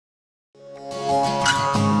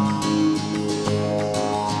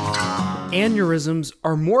Aneurysms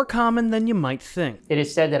are more common than you might think. It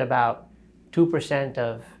is said that about 2%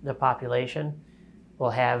 of the population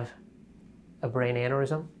will have a brain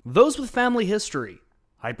aneurysm. Those with family history,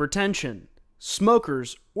 hypertension,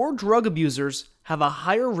 smokers, or drug abusers have a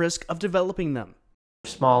higher risk of developing them.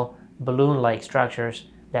 Small balloon-like structures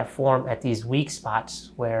that form at these weak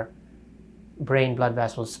spots where brain blood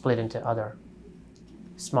vessels split into other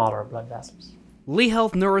smaller blood vessels. Lee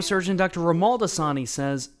Health Neurosurgeon Dr. Rimal Dossani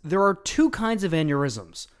says there are two kinds of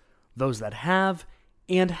aneurysms, those that have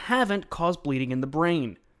and haven't caused bleeding in the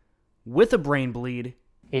brain. With a brain bleed,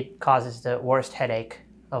 it causes the worst headache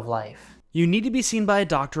of life. You need to be seen by a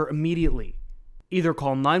doctor immediately. Either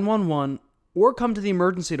call 911 or come to the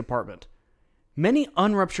emergency department. Many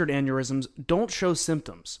unruptured aneurysms don't show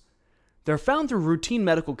symptoms. They're found through routine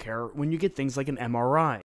medical care when you get things like an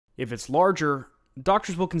MRI. If it's larger,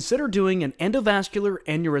 doctors will consider doing an endovascular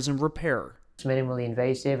aneurysm repair. It's minimally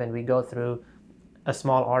invasive, and we go through a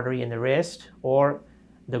small artery in the wrist or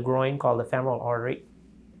the groin called the femoral artery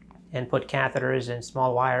and put catheters and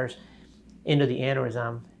small wires into the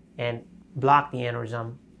aneurysm and block the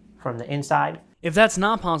aneurysm from the inside. If that's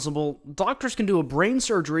not possible, doctors can do a brain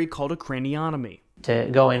surgery called a craniotomy. To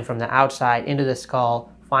go in from the outside into the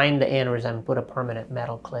skull, find the aneurysm, and put a permanent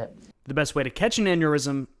metal clip. The best way to catch an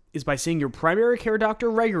aneurysm is by seeing your primary care doctor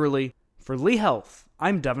regularly. For Lee Health,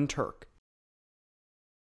 I'm Devin Turk.